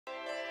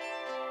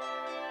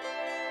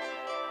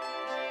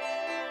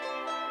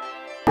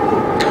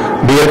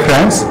Dear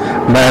friends,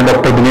 मैं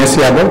doctor Dinesh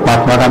Yadav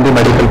Mahatma Gandhi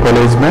medical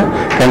college में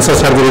cancer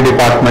surgery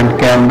department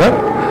के अंदर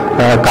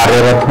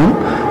कार्यरत हूँ।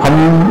 हम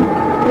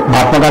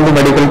महात्मा गांधी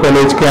मेडिकल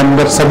कॉलेज के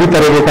अंदर सभी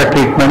तरह का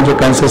ट्रीटमेंट जो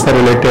कैंसर से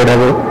रिलेटेड है,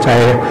 वो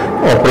चाहे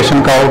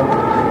ऑपरेशन का हो,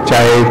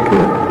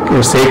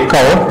 चाहे सेक का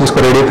हो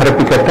जिसको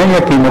रेडियोथेरेपी कहते हैं, या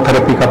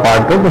कीमोथेरेपी का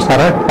पार्ट हो, वो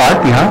सारा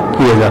पार्ट यहाँ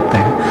किए जाते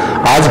हैं।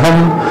 आज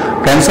हम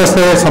कैंसर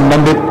से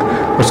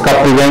संबंधित उसका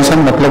प्रिवेंशन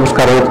मतलब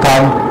उसका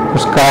रोकथाम,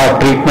 उसका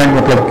ट्रीटमेंट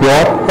मतलब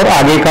क्योर, और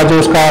आगे का जो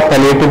उसका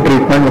पैलिएटिव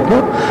ट्रीटमेंट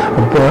मतलब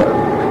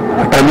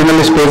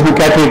टर्मिनल स्टेज में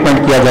क्या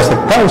ट्रीटमेंट किया जा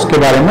सकता है, उसके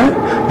बारे में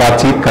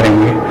बातचीत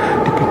करेंगे।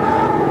 ठीक है,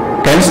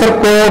 कैंसर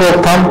को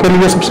रोकथाम के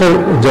लिए सबसे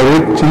जरूरी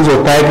चीज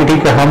होता है कि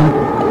ठीक है, हम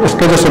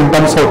उसके जो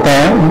सिम्टम्स होते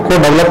हैं उनको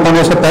डेवलप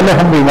होने से पहले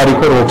हम बीमारी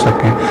को रोक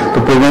सकें।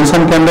 तो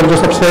प्रिवेंशन के अंदर जो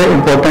सबसे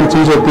इम्पोर्टेंट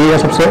चीज होती है,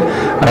 सबसे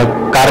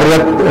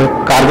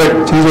कारगर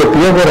चीज होती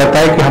है, वो रहता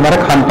है कि हमारे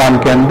खान पान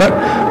के अंदर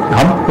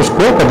हम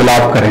उसको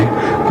बदलाव करें।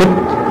 कुछ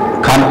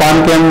खान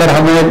पान के अंदर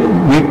हमें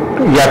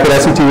मीट या फिर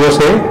ऐसी चीजों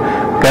से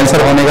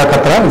कैंसर होने का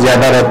खतरा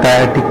ज्यादा रहता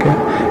है। ठीक है,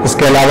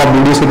 इसके अलावा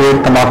बीड़ी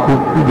सिगरेट तंबाकू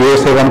ये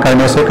सेवन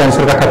करने से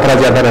कैंसर का खतरा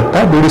ज्यादा रहता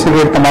है। बीड़ी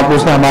सिगरेट तंबाकू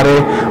से हमारे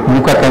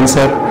मुंह का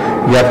कैंसर,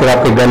 या फिर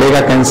आपके गले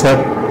का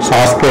कैंसर,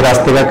 सांस के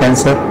रास्ते का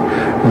कैंसर,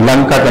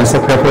 लंग का कैंसर,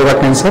 फेफड़ों का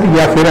कैंसर,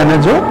 या फिर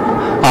है जो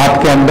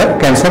आंत के अंदर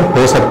कैंसर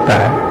हो सकता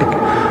है। ठीक है,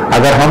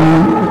 अगर हम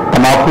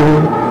तंबाकू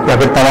या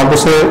फिर तंबाकू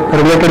से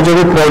रिलेटेड जो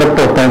भी प्रोडक्ट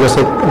होते हैं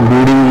जैसे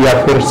बीड़ी या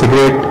फिर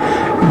सिगरेट,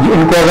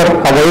 इनको अगर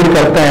अवॉइड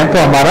करते हैं तो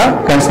हमारा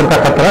कैंसर का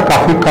खतरा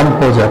काफी कम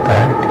हो जाता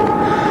है।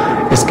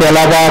 इसके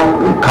अलावा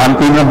खान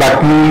पीन में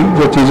बाकी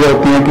जो चीजें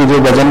होती हैं कि जो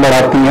वजन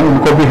बढ़ाती हैं,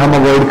 उनको भी हम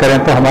अवॉइड करें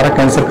तो हमारा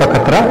कैंसर का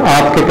खतरा,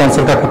 आंत के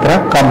कैंसर का खतरा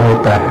कम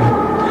होता है।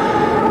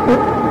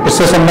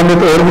 इससे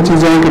संबंधित और भी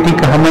चीजें हैं कि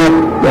ठीक है, हमें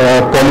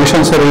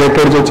पॉल्यूशन से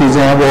रिलेटेड जो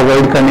चीजें हैं वो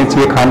अवॉइड करनी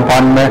चाहिए। खान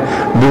पान में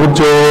दूध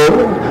जो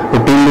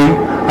रूटीनली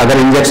अगर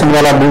इंजेक्शन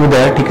वाला दूध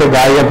है, ठीक है,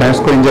 गाय या भैंस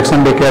को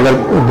इंजेक्शन देके अगर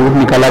दूध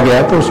निकाला गया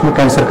है तो उसमें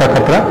कैंसर का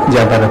खतरा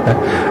ज्यादा रहता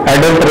है।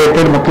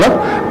 एडल्टरेटेड मतलब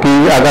कि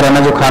अगर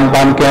है जो खान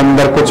पान के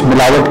अंदर कुछ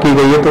मिलावट की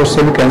गई है तो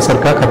उससे भी कैंसर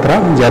का खतरा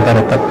ज्यादा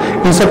रहता है।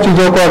 इन सब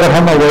चीजों को अगर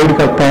हम अवॉइड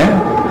करते हैं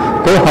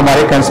तो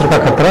हमारे कैंसर का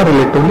खतरा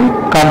रिलेटिवली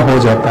कम हो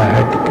जाता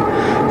है। ठीक है,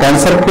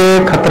 कैंसर के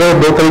खतरे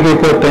दो तरीके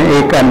के होते हैं,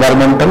 एक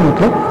एनवायरमेंटल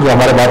मतलब जो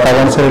हमारे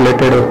वातावरण से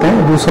रिलेटेड होते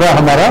हैं, दूसरा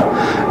हमारा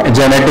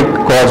जेनेटिक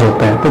कॉज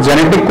होते हैं। तो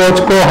जेनेटिक कॉज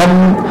को हम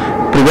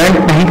प्रिवेंट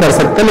नहीं कर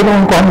सकते, लेकिन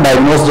उनको हम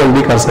डायग्नोज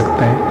जल्दी कर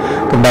सकते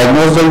हैं। तो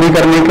डायग्नोज जल्दी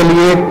करने के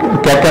लिए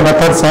क्या क्या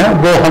मेथड्स हैं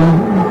वो हम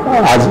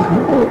आज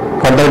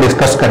फर्दर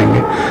डिस्कस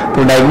करेंगे।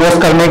 तो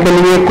डायग्नोज करने के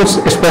लिए कुछ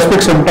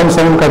स्पेसिफिक सिम्टम्स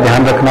हैं, उनका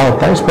ध्यान रखना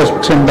होता है।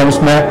 स्पेसिफिक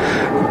सिम्टम्स में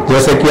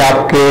जैसे कि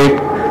आपके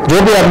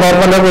जो भी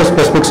अबनॉर्मल है वो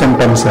स्पेसिफिक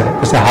सिम्टम्स है।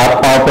 जैसे हाथ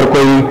पांव पर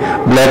कोई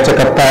ब्लैक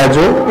चकत्ता है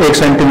जो 1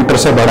 सेंटीमीटर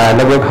से बड़ा है,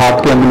 लगभग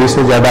हाथ की अंगुली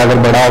से ज्यादा अगर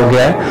बड़ा हो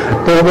गया है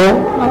तो वो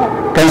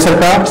कैंसर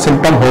का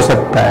सिम्टम हो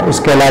सकता है।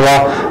 इसके अलावा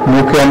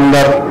मुंह के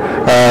अंदर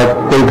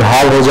कोई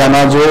घाव हो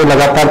जाना जो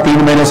लगातार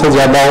 3 महीने से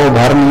ज्यादा हो,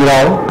 भर नहीं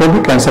रहा हो, तो भी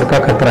कैंसर का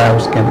खतरा है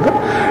उसके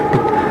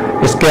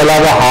अंदर। इसके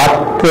अलावा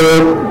हाथ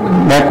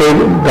में कोई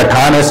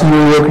गठान ऐसी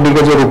हुई है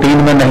कि जो रूटीन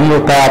में नहीं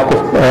होता है,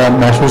 आपको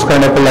महसूस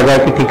करने पर लगा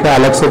कि ठीक है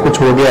अलग से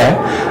कुछ हो गया है,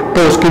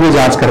 तो उसकी भी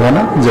जांच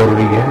करवाना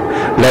जरूरी है।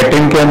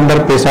 लैट्रिन के अंदर,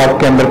 पेशाब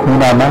के अंदर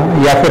खून आना,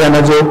 या फिर है ना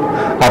जो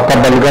आपका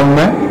बलगम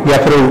में या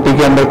फिर उल्टी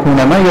के अंदर खून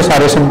आना, ये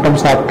सारे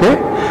सिम्टम्स आपके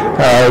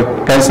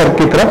कैंसर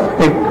की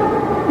तरफ एक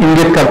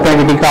इंगित करते हैं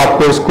कि ठीक है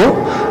आपको इसको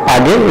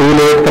आगे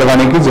इवैल्यूएट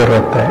करवाने की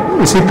जरूरत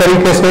है। इसी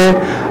तरीके से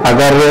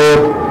अगर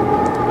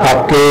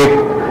आपके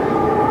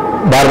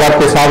बार बार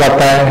पेशाब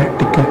आता है,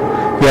 ठीक है,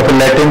 या फिर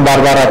लैट्रिन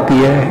बार बार आती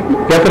है,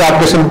 या फिर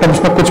आपके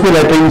सिम्टम्स में कुछ भी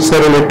लैट्रिन से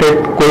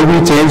रिलेटेड कोई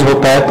भी चेंज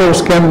होता है, तो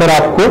उसके अंदर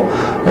आपको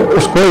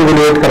उसको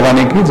इवैल्यूएट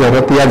करवाने की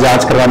जरूरत या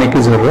जांच करवाने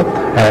की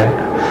जरूरत है।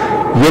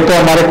 ये तो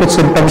हमारे कुछ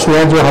सिम्टम्स हुए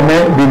हैं जो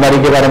हमें बीमारी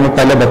के बारे में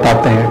पहले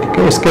बताते हैं। ठीक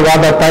है, इसके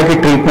बाद आता है कि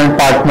ट्रीटमेंट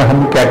पार्ट में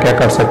हम क्या क्या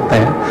कर सकते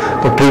हैं।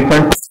 तो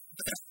ट्रीटमेंट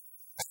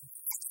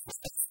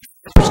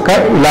उसका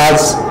इलाज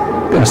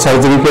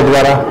सर्जरी के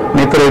द्वारा,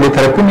 नहीं तो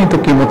रेडियोथेरेपी, नहीं तो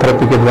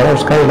कीमोथेरेपी के द्वारा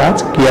उसका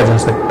इलाज किया जा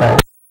सकता है।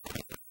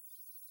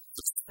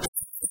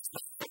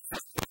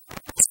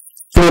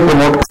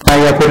 प्रमोट करना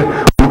है या फिर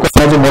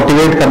उनको जो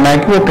मोटिवेट करना है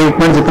कि वो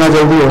ट्रीटमेंट जितना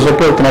जल्दी हो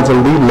सके उतना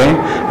जल्दी लें।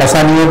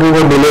 ऐसा नहीं है कि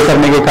वो डिले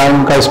करने के कारण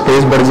उनका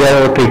स्टेज बढ़ जाए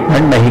और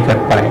ट्रीटमेंट नहीं कर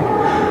पाए।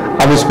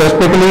 अब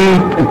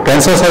स्पेसिफिकली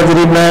कैंसर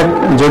सर्जरी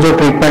में जो जो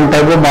ट्रीटमेंट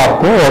है वो मैं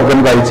आपको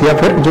ऑर्गन वाइज या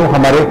फिर जो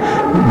हमारे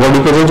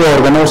बॉडी के जो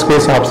ऑर्गन है उसके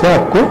हिसाब से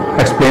आपको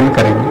एक्सप्लेन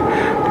करेंगे।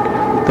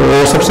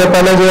 तो सबसे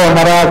पहले जो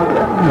हमारा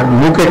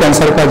मुंह के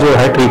कैंसर का जो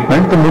है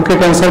ट्रीटमेंट, तो मुंह के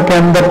कैंसर के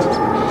अंदर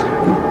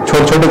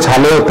छोटे छोटे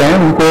छाले होते हैं,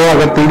 उनको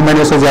अगर 3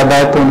 महीने से ज्यादा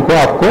है तो उनको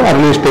आपको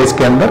अर्ली स्टेज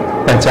के अंदर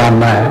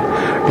पहचानना है।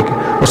 ठीक है,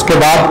 उसके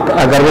बाद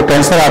अगर वो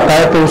कैंसर आता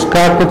है तो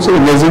उसका कुछ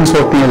इमेजिंग्स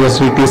होती हैं, जैसे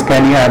CT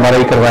स्कैन या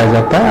MRI करवाया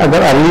जाता है।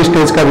 अगर अर्ली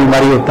स्टेज का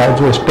बीमारी होता है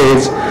जो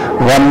स्टेज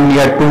 1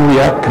 या 2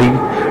 या 3,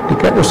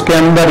 ठीक है, उसके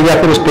अंदर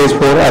या फिर स्टेज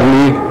 4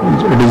 अर्ली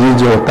डिजीज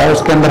जो होता है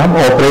उसके अंदर हम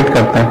ऑपरेट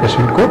करते हैं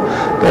पेशेंट को।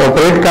 तो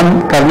ऑपरेट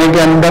करने के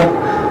अंदर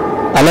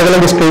अलग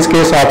अलग स्टेज के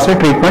हिसाब से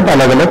ट्रीटमेंट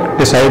अलग अलग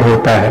डिसाइड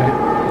होता है।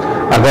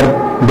 अगर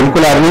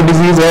बिल्कुल अर्ली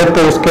डिजीज है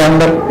तो उसके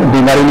अंदर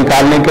बीमारी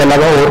निकालने के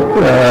अलावा और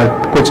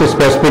कुछ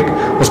स्पेसिफिक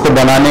उसको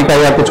बनाने का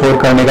या कुछ और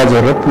करने का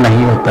जरूरत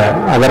नहीं होता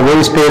है। अगर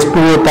वही स्टेज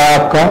 2 होता है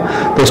आपका,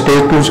 तो स्टेज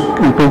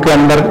 2 के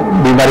अंदर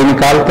बीमारी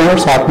निकालते हैं और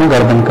साथ में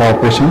गर्दन का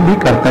ऑपरेशन भी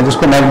करते हैं,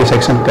 जिसको नेक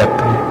डिसेक्शन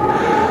कहते हैं।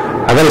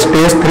 अगर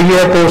स्टेज 3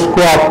 है तो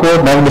उसको आपको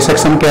नेक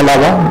डिसेक्शन के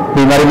अलावा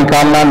बीमारी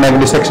निकालना, नेक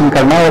डिसेक्शन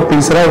करना, और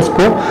तीसरा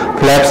उसको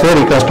फ्लैप से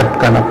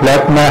रिकंस्ट्रक्ट करना।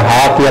 फ्लैप में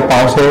हाथ या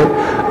पांव से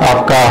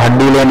आपका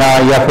हड्डी लेना,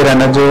 या फिर है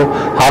ना जो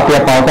हाथ या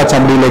पांव का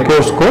चमड़ी लेके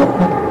उसको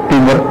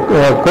ट्यूमर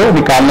को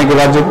निकालने के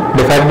बाद जो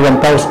डिफेक्ट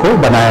बनता है उसको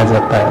बनाया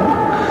जाता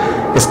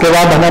है। इसके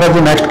बाद हमारा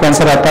जो नेक्स्ट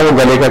कैंसर आता है वो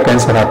गले का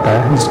कैंसर आता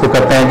है, जिसको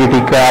कहते हैं कि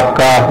ठीक है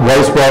आपका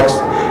वॉइस बॉक्स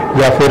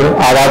या फिर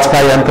आवाज का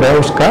यंत्र है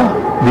उसका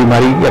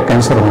बीमारी या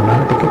कैंसर होना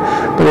है। ठीक है,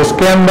 तो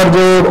उसके अंदर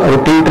जो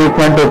रूटीन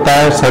ट्रीटमेंट होता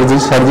है,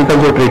 सर्जिकल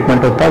जो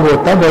ट्रीटमेंट होता है वो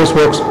होता है वॉइस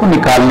बॉक्स को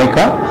निकालने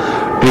का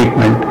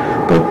ट्रीटमेंट।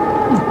 तो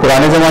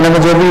पुराने जमाने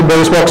में जो भी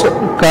वॉइस बॉक्स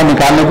का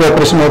निकालने के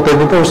ऑपरेशन होते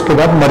थे तो उसके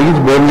बाद मरीज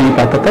बोल नहीं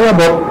पाता था या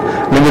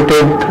बहुत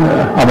लिमिटेड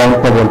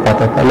अमाउंट में बोल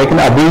पाता था। लेकिन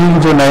अभी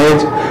जो नए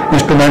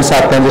इंस्ट्रूमेंट्स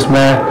आते हैं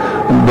जिसमें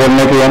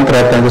बोलने के यंत्र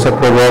रहते हैं, जैसे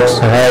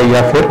प्रोवॉक्स है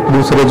या फिर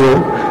दूसरे जो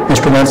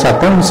इंस्ट्रूमेंट्स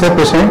आते हैं, उनसे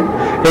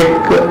पेशेंट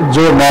एक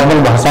जो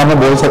नॉर्मल भाषा में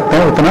बोल सकते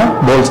हैं उतना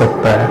बोल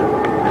सकता है।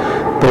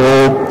 तो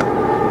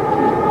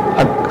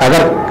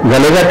अगर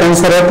गले का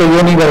कैंसर है तो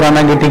ये नहीं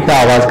घबराना कि ठीक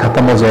है आवाज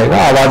खत्म हो जाएगा,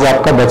 आवाज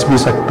आपका बच भी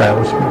सकता है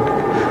उसमें।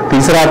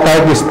 तीसरा आता है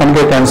कि स्तन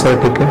के कैंसर।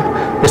 ठीक है,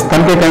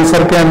 स्तन के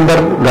कैंसर के अंदर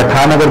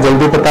गठान अगर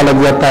जल्दी पता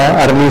लग जाता है,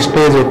 अर्ली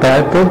स्टेज होता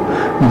है, तो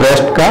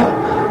ब्रेस्ट का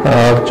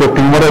जो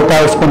ट्यूमर होता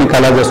है उसको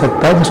निकाला जा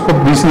सकता है, जिसको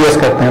BCS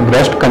कहते हैं,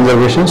 ब्रेस्ट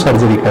कंजर्वेशन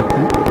सर्जरी कहते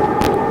हैं।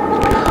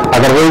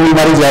 अगर वही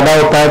बीमारी ज्यादा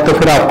होता है तो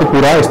फिर आपको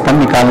पूरा स्तन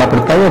निकालना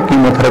पड़ता है या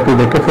कीमोथेरेपी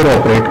देकर फिर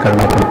ऑपरेट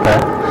करना पड़ता है।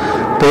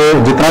 तो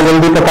जितना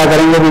जल्दी पता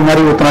करेंगे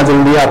बीमारी उतना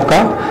जल्दी आपका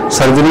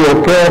सर्जरी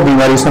होकर और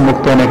बीमारी से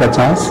मुक्त होने का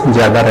चांस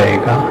ज्यादा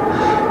रहेगा।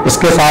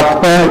 इसके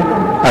साथ में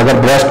अगर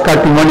ब्रेस्ट का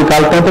ट्यूमर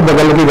निकालते हैं तो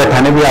बगल की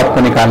गठाने भी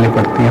आपको निकालनी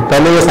पड़ती हैं।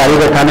 पहले ये सारी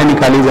गठाने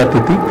निकाली जाती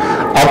थी,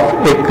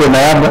 अब एक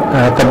नया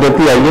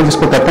पद्धति आई है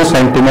जिसको कहते हैं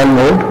sentinel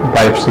node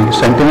biopsy.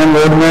 Sentinel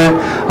node में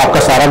आपका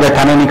सारा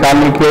गठाने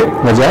निकालने के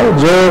बजाय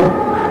जो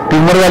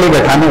ट्यूमर वाली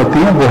गठाने होती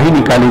हैं वही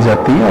निकाली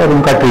जाती हैं और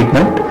उनका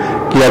ट्रीटमेंट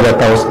किया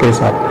जाता है उसके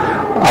साथ।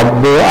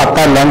 अब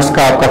आता है लंग्स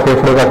का, आपका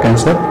फेफड़ों का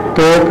कैंसर।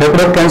 तो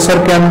फेफड़ों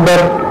कैंसर के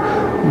अंदर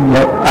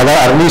अगर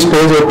अर्ली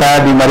स्टेज होता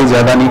है, बीमारी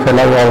ज्यादा नहीं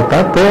फैला हुआ होता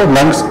है, तो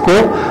लंग्स को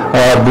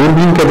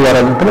दूरबीन के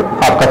द्वारा, मतलब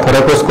आपका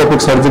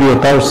थोरेकोस्कोपिक सर्जरी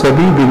होता है, उससे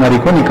भी बीमारी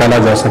को निकाला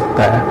जा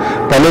सकता है।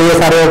 पहले ये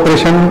सारे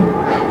ऑपरेशन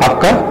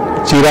आपका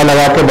चीरा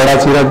लगा के, बड़ा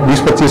चीरा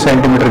 20-25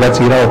 सेंटीमीटर का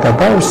चीरा होता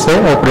था, उससे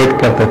ऑपरेट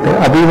करते थे।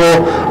 अभी वो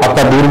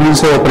आपका दूरबीन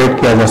से ऑपरेट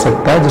किया जा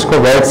सकता है,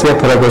 जिसको वैक्स या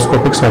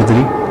थोरेकोस्कोपिक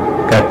सर्जरी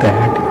कहते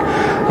हैं।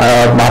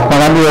 महात्मा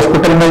गांधी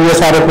हॉस्पिटल में ये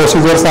सारे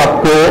प्रोसीजर्स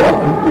आपको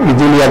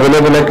इजीली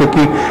अवेलेबल है,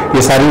 क्योंकि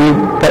ये सारी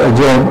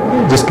जो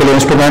जिसके लिए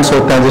इंस्ट्रूमेंट्स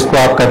होते हैं, जिसको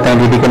आप कहते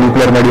हैं कि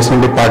न्यूक्लियर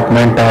मेडिसिन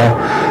डिपार्टमेंट है,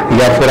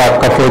 या फिर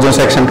आपका फ्रोजन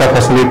सेक्शन का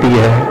फैसिलिटी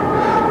है,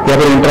 या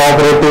फिर इंट्रा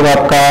ऑपरेटिव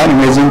आपका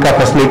इमेजिंग का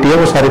फैसिलिटी है,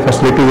 वो सारी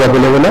फैसिलिटीज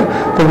अवेलेबल है।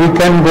 तो we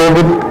can go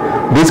with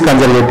this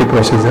conservative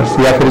procedures,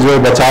 या फिर जो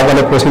बचाव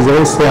वाले प्रोसीजर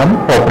है इससे हम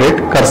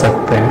ऑपरेट कर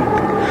सकते हैं।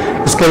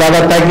 इसके बाद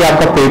आता है कि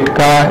आपका पेट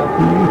का,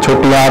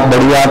 छोटी आंत,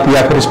 बड़ी आंत,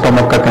 या फिर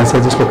स्टमक का कैंसर,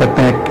 जिसको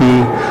कहते हैं कि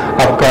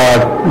आपका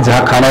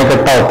जहां खाना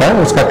इकट्ठा होता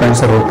है उसका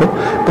कैंसर हो।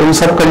 तो इन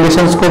सब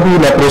कंडीशंस को भी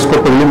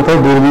लेप्रोस्कोपी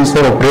मतलब दूरबीन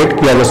से ऑपरेट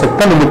किया जा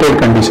सकता है लिमिटेड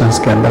कंडीशंस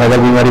के अंदर। अगर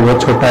बीमारी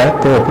बहुत छोटा है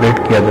तो ऑपरेट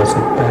किया जा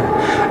सकता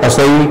है।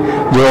 ऐसे ही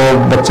जो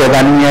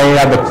बच्चेदानी है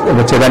या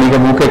बच्चेदानी के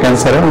मुंह के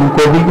कैंसर है,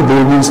 उनको भी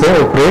दूरबीन से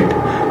ऑपरेट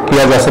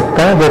किया जा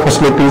सकता है, वो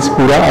फैसिलिटीज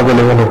पूरा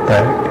अवेलेबल होता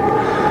है।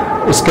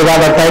 इसके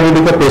बाद आता है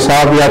कि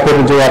पेशाब या फिर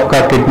जो आपका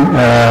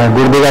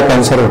गुर्दे का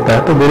कैंसर होता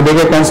है, तो गुर्दे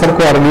के कैंसर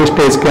को अर्ली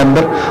स्टेज के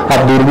अंदर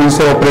आप दूरबीन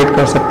से ऑपरेट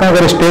कर सकते हैं।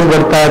 अगर स्टेज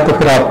बढ़ता है तो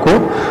फिर आपको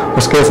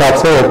उसके हिसाब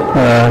से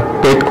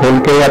पेट खोल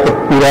के या फिर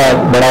पूरा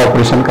बड़ा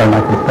ऑपरेशन करना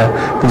पड़ता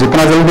है। तो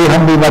जितना जल्दी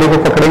हम बीमारी को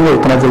पकड़ेंगे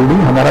उतना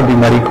जल्दी हमारा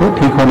बीमारी को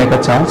ठीक होने का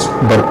चांस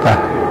बढ़ता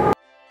है।